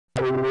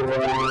This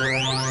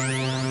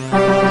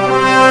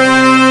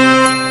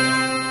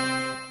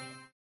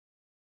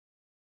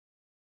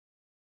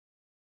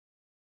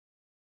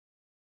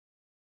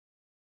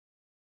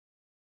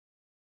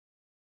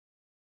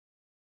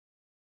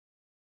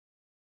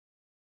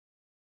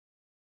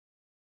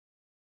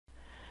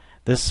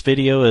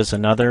video is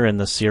another in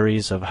the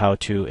series of how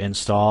to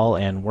install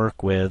and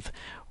work with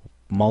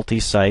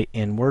multi-site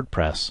in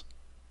WordPress.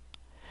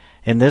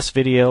 In this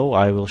video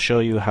I will show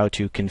you how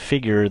to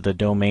configure the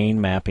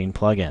domain mapping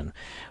plugin.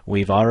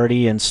 We've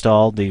already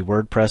installed the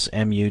WordPress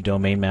MU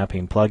domain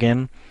mapping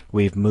plugin.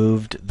 We've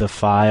moved the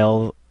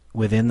file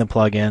within the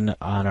plugin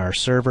on our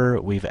server.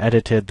 We've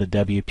edited the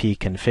WP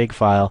config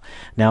file.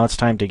 Now it's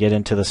time to get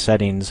into the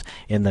settings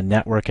in the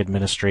network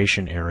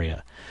administration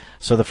area.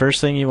 So the first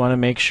thing you want to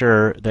make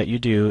sure that you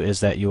do is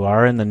that you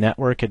are in the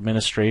network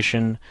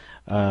administration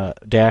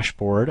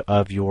dashboard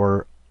of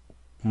your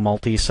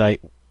multi-site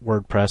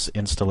WordPress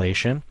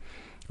installation,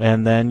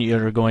 and then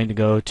you're going to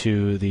go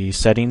to the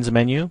settings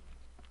menu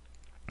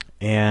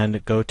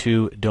and go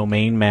to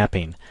domain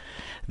mapping.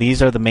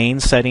 These are the main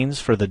settings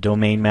for the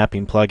domain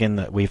mapping plugin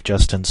that we've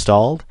just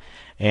installed,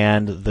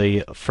 and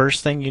the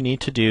first thing you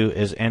need to do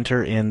is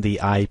enter in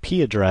the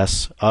IP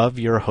address of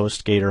your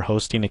HostGator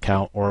hosting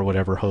account or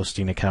whatever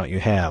hosting account you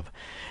have,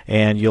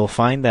 and you'll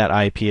find that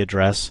IP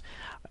address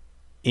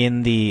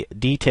in the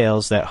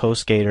details that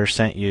HostGator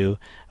sent you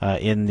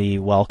in the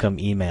welcome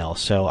email.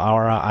 So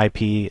our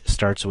IP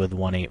starts with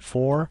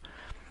 184.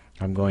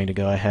 I'm going to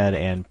go ahead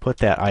and put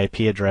that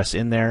IP address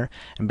in there,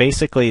 and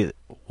basically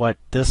what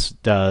this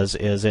does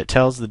is it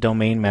tells the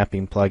domain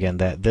mapping plugin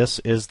that this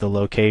is the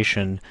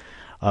location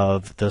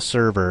of the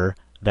server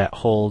that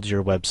holds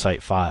your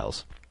website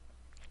files.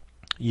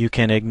 You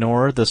can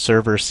ignore the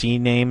server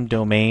CNAME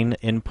domain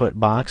input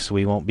box.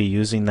 We won't be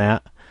using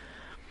that.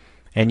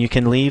 And you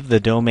can leave the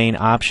domain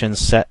options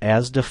set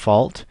as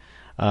default,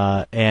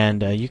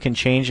 and you can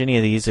change any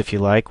of these if you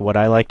like. What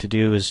I like to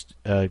do is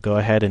go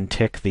ahead and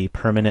tick the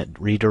permanent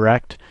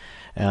redirect.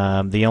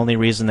 The only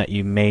reason that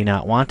you may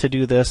not want to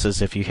do this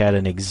is if you had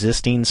an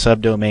existing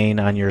subdomain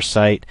on your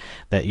site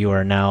that you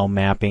are now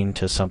mapping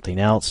to something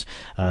else.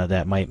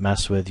 That might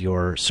mess with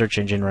your search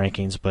engine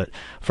rankings, but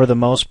for the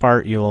most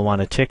part you will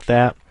want to tick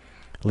that,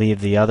 leave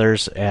the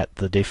others at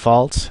the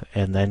defaults,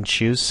 and then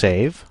choose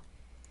Save.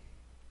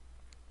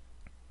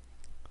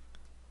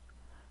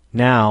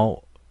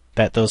 Now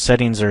that those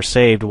settings are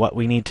saved, what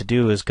we need to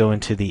do is go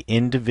into the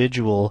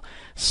individual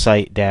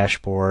site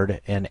dashboard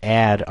and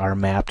add our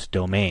mapped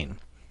domain.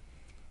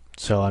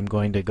 So I'm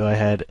going to go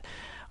ahead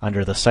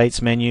under the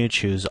Sites menu,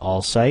 choose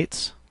All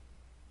Sites.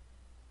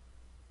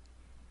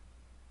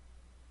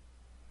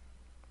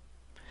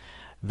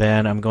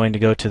 Then I'm going to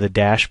go to the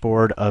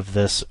dashboard of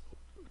this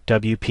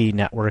WP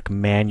Network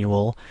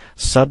Manual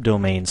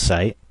subdomain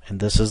site, and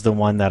this is the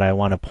one that I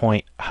want to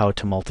point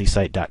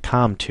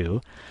howtomultisite.com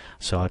to.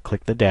 So I'll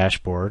click the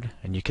dashboard,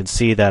 and you can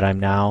see that I'm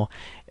now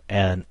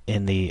in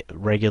the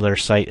regular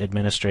site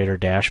administrator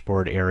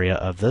dashboard area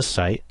of this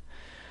site.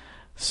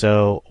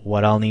 So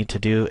what I'll need to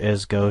do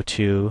is go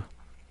to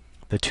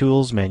the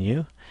Tools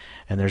menu,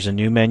 and there's a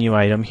new menu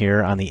item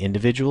here on the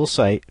individual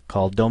site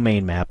called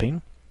Domain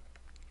Mapping.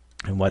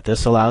 And what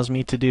this allows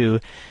me to do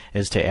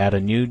is to add a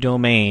new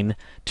domain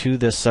to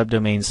this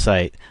subdomain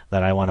site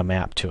that I want to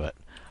map to it.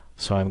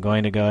 So I'm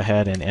going to go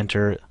ahead and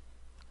enter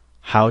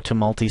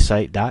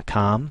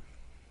howtomultisite.com.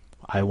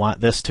 I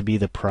want this to be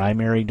the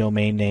primary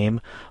domain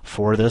name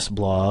for this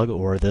blog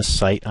or this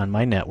site on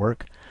my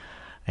network,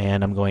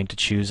 and I'm going to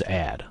choose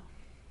Add.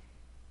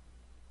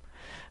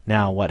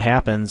 Now what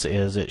happens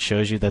is it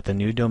shows you that the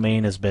new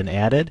domain has been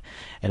added,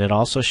 and it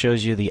also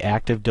shows you the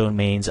active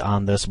domains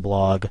on this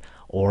blog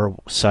or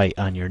site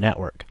on your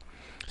network.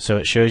 So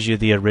it shows you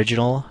the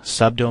original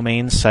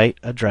subdomain site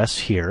address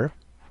here,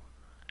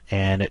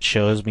 and it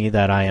shows me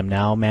that I am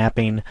now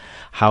mapping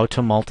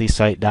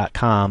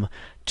howtomultisite.com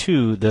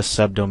to this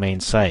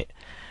subdomain site.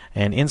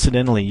 And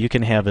incidentally, you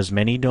can have as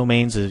many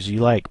domains as you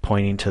like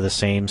pointing to the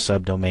same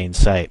subdomain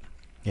site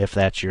if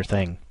that's your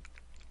thing.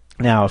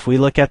 Now if we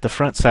look at the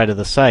front side of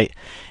the site,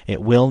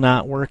 it will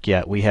not work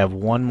yet. We have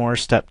one more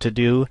step to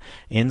do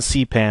in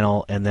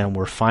cPanel, and then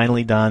we're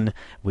finally done.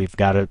 We've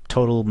got a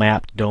total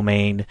mapped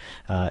domain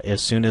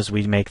as soon as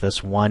we make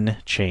this one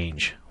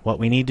change. What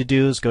we need to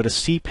do is go to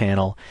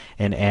cPanel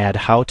and add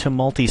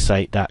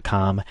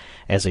howtomultisite.com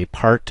as a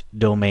part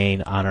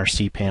domain on our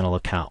cPanel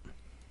account.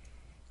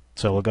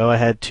 So we'll go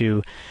ahead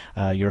to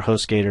your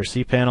HostGator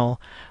cPanel,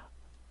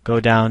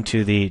 go down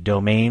to the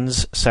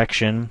Domains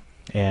section,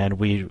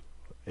 and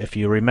if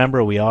you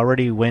remember, we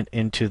already went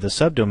into the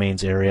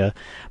subdomains area,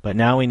 but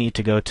now we need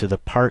to go to the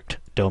part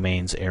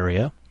domains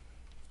area,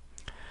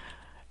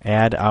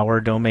 add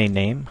our domain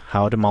name,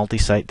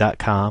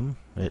 howtomultisite.com.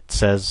 It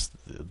says,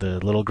 the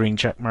little green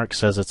check mark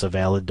says it's a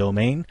valid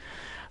domain.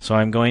 So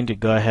I'm going to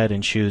go ahead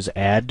and choose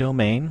Add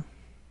Domain.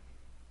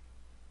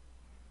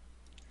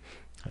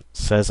 It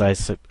says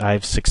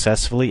I've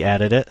successfully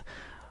added it.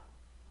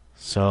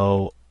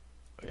 So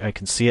I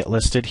can see it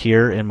listed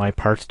here in my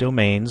part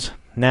domains.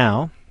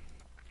 Now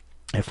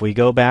If we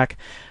go back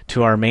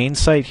to our main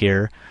site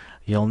here,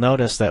 you'll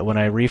notice that when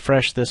I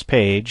refresh this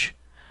page,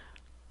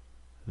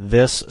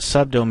 this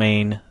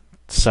subdomain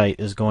site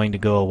is going to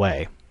go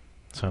away.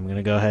 So I'm going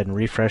to go ahead and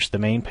refresh the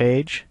main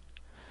page,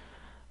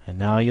 and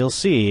now you'll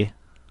see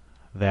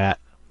that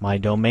my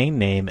domain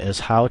name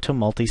is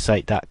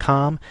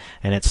howtomultisite.com,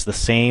 and it's the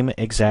same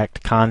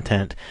exact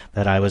content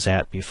that I was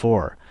at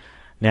before.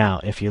 Now,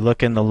 if you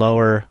look in the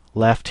lower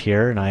left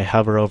here and I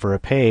hover over a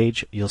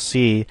page, you'll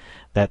see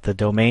that the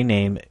domain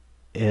name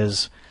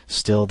is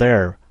still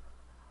there.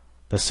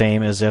 The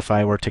same as if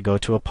I were to go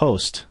to a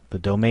post. The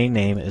domain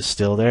name is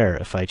still there.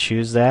 If I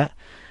choose that,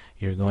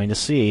 you're going to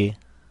see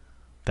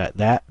that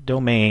that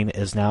domain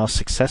is now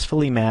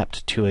successfully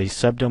mapped to a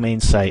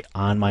subdomain site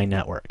on my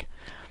network.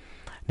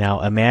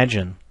 Now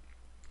imagine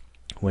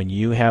when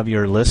you have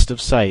your list of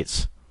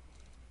sites.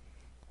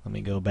 Let me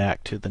go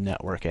back to the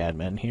network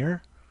admin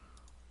here.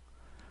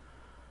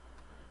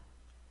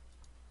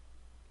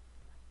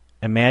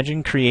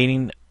 Imagine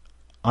creating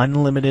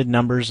unlimited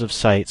numbers of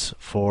sites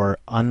for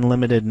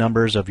unlimited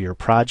numbers of your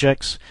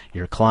projects,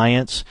 your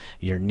clients,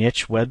 your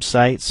niche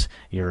websites,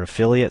 your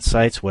affiliate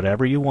sites,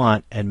 whatever you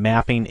want, and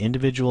mapping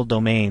individual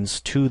domains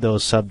to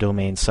those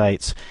subdomain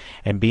sites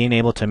and being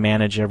able to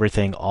manage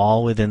everything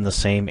all within the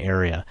same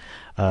area.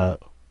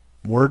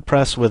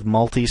 WordPress with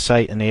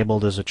multi-site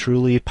enabled is a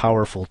truly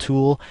powerful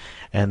tool,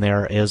 and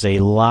there is a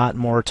lot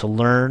more to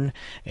learn,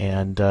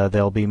 and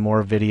there'll be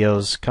more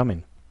videos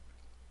coming.